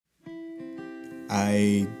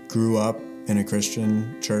I grew up in a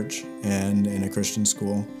Christian church and in a Christian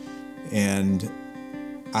school, and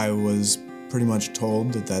I was pretty much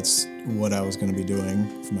told that that's what I was going to be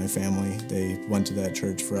doing for my family. They went to that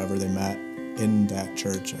church forever. They met in that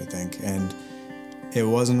church, I think, and it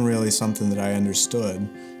wasn't really something that I understood.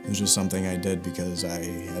 It was just something I did because I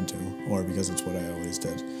had to, or because it's what I always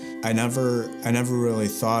did. I never really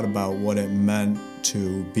thought about what it meant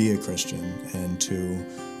to be a Christian and to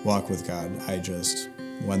walk with God. I just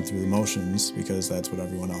went through the motions because that's what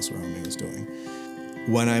everyone else around me was doing.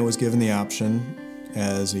 When I was given the option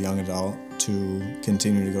as a young adult to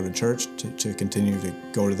continue to go to church, to continue to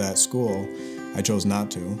go to that school, I chose not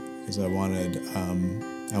to because I wanted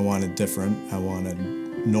different. I wanted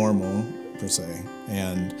normal, per se.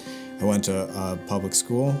 And I went to a public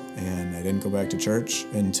school, and I didn't go back to church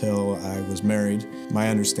until I was married. My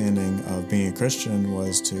understanding of being a Christian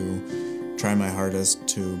was to try my hardest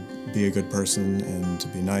to be a good person and to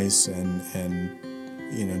be nice and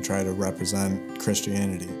you know, try to represent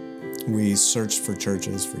Christianity. We searched for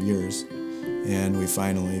churches for years, and we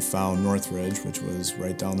finally found Northridge, which was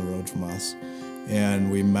right down the road from us.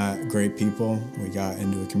 And we met great people. We got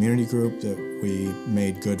into a community group that we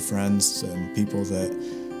made good friends and people that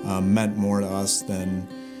meant more to us than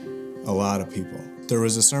a lot of people. There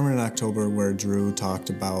was a sermon in October where Drew talked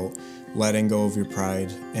about letting go of your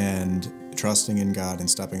pride and trusting in God and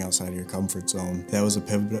stepping outside of your comfort zone. That was a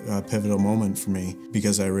pivotal moment for me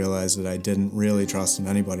because I realized that I didn't really trust in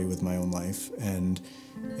anybody with my own life. And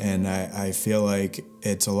I feel like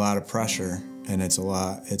it's a lot of pressure and it's a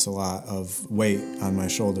lot of weight on my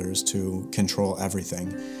shoulders to control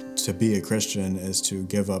everything. To be a Christian is to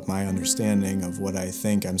give up my understanding of what I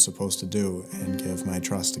think I'm supposed to do and give my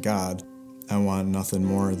trust to God. I want nothing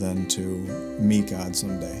more than to meet God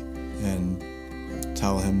someday and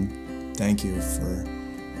tell Him thank you for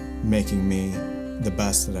making me the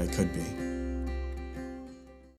best that I could be.